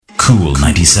Cool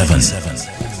 97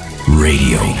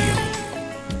 Radio.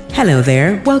 Hello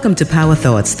there. Welcome to Power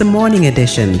Thoughts, the morning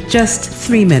edition. Just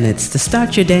 3 minutes to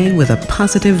start your day with a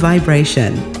positive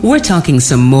vibration. We're talking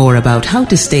some more about how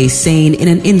to stay sane in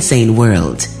an insane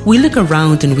world. We look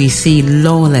around and we see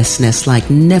lawlessness like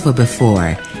never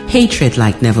before, hatred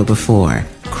like never before,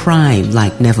 crime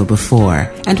like never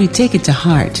before, and we take it to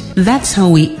heart. That's how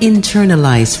we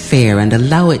internalize fear and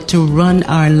allow it to run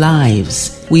our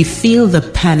lives. We feel the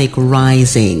panic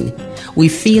rising. We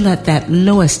feel at that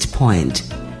lowest point.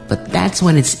 But that's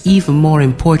when it's even more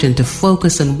important to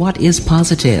focus on what is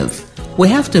positive. We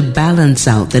have to balance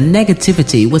out the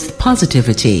negativity with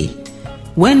positivity.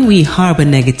 When we harbor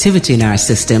negativity in our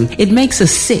system, it makes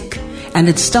us sick and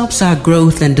it stops our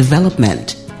growth and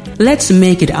development. Let's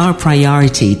make it our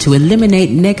priority to eliminate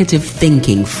negative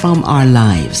thinking from our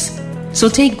lives. So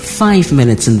take 5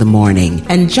 minutes in the morning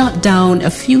and jot down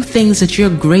a few things that you're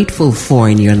grateful for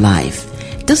in your life.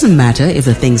 Doesn't matter if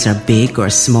the things are big or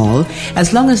small,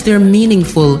 as long as they're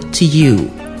meaningful to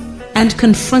you. And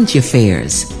confront your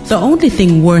fears. The only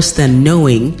thing worse than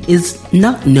knowing is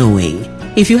not knowing.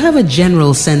 If you have a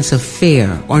general sense of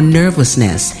fear or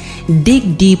nervousness,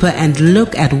 dig deeper and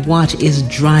look at what is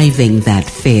driving that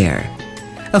fear.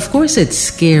 Of course, it's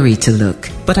scary to look,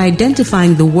 but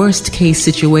identifying the worst case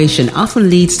situation often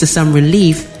leads to some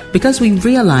relief because we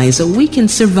realize that we can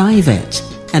survive it.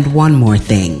 And one more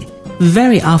thing.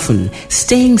 Very often,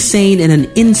 staying sane in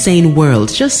an insane world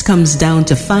just comes down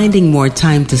to finding more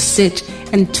time to sit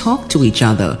and talk to each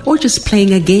other or just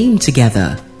playing a game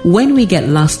together. When we get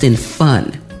lost in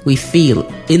fun, we feel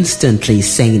instantly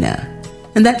saner.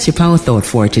 And that's your Power Thought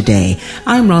for today.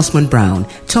 I'm Rosamund Brown.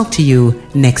 Talk to you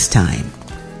next time.